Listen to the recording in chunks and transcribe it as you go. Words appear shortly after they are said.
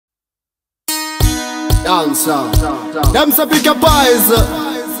Downsound. Them say pick your pies.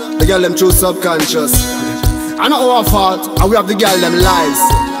 The girl them true subconscious. I know our fault, and we have the girl them lies.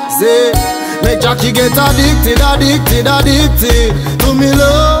 See, make Jackie get addicted to me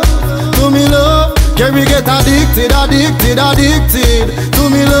love, to me love. Carrie get addicted to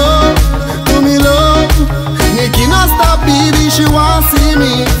me love, to me love. Nikki not stop baby, she want see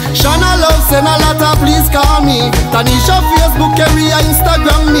me. Shana love send a letter, please call me. Tanisha Facebook, Carrie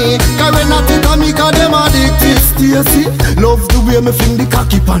Instagram me. Karen at it and me cause them addicted. Stacy, love the way me fling the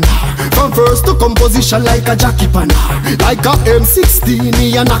cocky pan her. From first to composition like a Jackie pan her. Like a M16,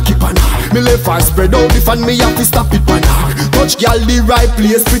 me a knocky pan her. Me left her spread out if and me have to stop it pan her. Touch girl the right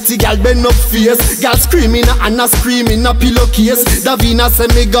place, pretty girl bend up face. Girl screaming and a screaming a pillowcase. Davina say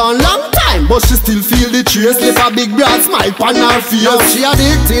me gone long time, but she still feel the trace. Leave a big broad smile pan her face. Now she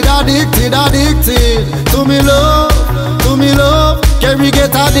addicted to me love, to me love. Carrie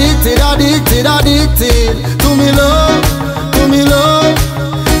get addicted to me love, to me love.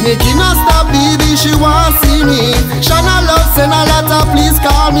 Nikki not stop baby, she want see me. Shana love send a letter, please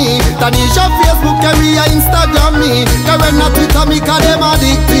call me. Tanisha Facebook, Carrie Instagram me. Karen at Twitter me cause them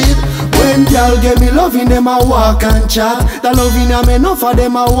addicted. When girl get me loving them a walk and chat. The loving them enough for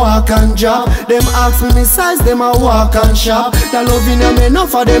them a walk and drop. Them ask me size, them a walk and shop. The loving them enough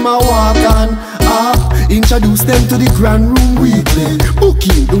for them a walk and introduce them to the grand room weekly.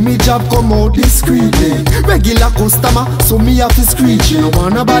 Booking, do me job come out discreetly. Regular customer, so me have to screech. You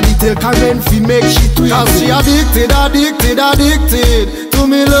want nobody tell Karen fi make she tweet. Cause she addicted to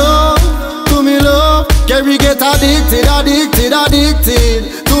me love, to me love. Carrie get addicted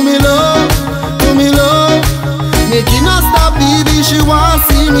to me love, to me love. Nikki not stop baby, she want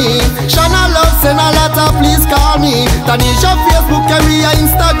see me. Shana love send a letter, please call me. Tanisha Facebook, Carrie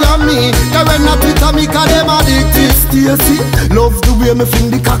Instagram me. Karen at Twitter me cause them addicted. Stacy, love the way me fling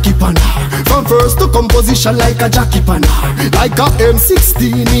the cocky pan her. From first to composition like a Jackie pan her. Like a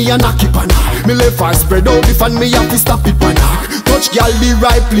M16, me a knocky pan her. Me left her spread out if and me have to stop it pan her. Touch girl the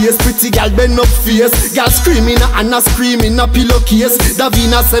right place, pretty girl bend up face. Girl screaming and a screaming a pillowcase.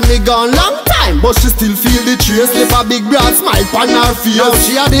 Davina say me gone long time, but she still feel the trace. Leave a big broad smile on her face. Now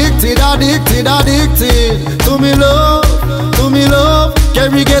she addicted to me love, to me love.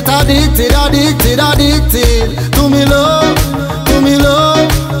 Carrie get addicted to me love, to me love.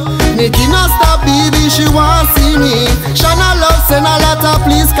 Nikki not stop baby, she want see me. Shana love send a letter,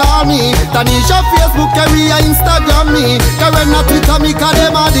 please call me. Tanisha Facebook, Carrie Instagram me. Karen at Twitter me cause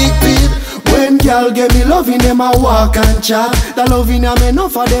them addicted. When girl get me loving them a walk and chat. The loving them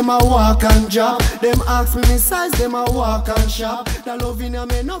enough for them a walk and drop. Them ask me size, them a walk and shop. The loving them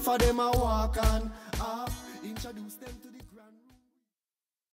enough for them a walk and